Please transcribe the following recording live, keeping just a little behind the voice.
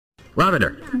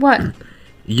Lavender. What?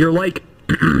 You're like...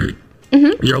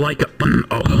 You're like...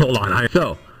 oh, hold on.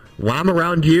 So, when I'm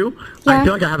around you, I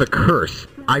feel like I have a curse.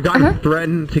 I've gotten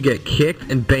threatened to get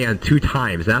kicked and banned 2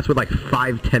 times. And that's with like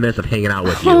 5-10 minutes of hanging out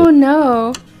with you. Oh,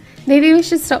 no. Maybe we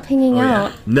should stop hanging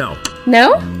out. No.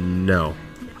 No? No.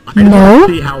 No? don't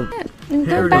see how...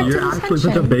 Harry, you're actually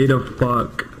such a beta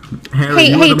fuck. Harry,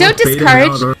 hey, don't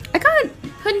discourage. I got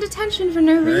put in detention for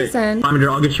no reason. Lavender,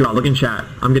 I'll get you out. Look in chat.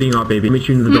 I'm getting you out, baby. I'll meet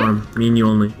you in the dorm. Me and you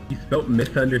only. You spelled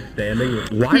misunderstanding.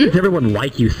 Why does everyone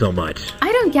like you so much?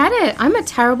 I don't get it. I'm a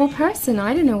terrible person.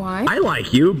 I don't know why. I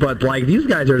like you, but like these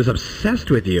guys are just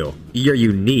obsessed with you. You're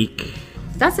unique.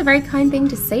 That's a very kind thing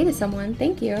to say to someone.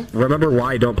 Thank you. Remember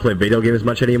why I don't play video games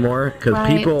much anymore? Because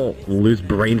people lose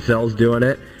brain cells doing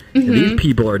it. And these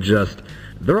people are just,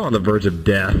 they're on the verge of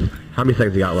death. How many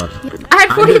seconds you got left? I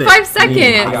had 45 seconds.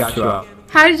 I got you out.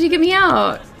 How did you get me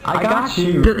out? I got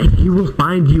you. He will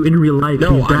find you in real life.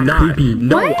 No, He's that I'm not. creepy.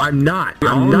 No, What? I'm not. I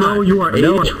I'm not. know you are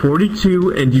age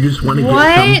 42 and you just want to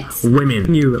get some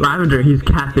women. You, Lavender, he's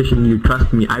catfishing you.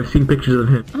 Trust me. I've seen pictures of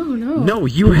him. Oh no. No,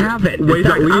 you haven't. Wait,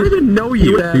 I don't even know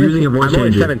you. You're using a voice I'm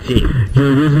only changer. 17.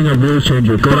 You're using a voice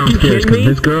changer. Go downstairs, because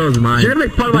this girl is mine. You're gonna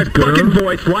make fun of my fucking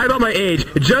voice, lie about my age,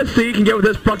 just so you can get with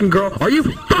this fucking girl? Are you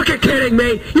fucking kidding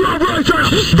me? You are really trying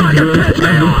to fucking piss me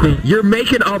off! You're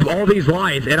making up all these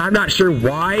lies, and I'm not sure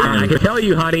why. And I can tell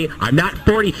you, honey, I'm not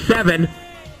 47.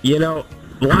 You know,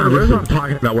 what I'm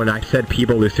talking about when I said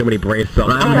people lose so many brain cells.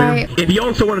 Right. If you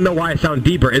also want to know why I sound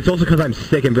deeper, it's also because I'm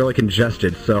sick and really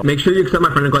congested, so... Make sure you accept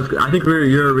my friend request. I think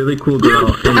you're a really cool girl.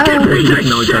 You fucking piece of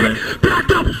know each other. shit! Back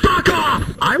the fuck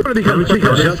off! I want to become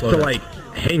just to, like,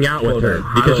 hang out with her,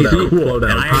 because she's cool,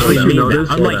 and I actually mean that.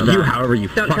 Unlike you, however, you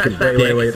fucking... Wait.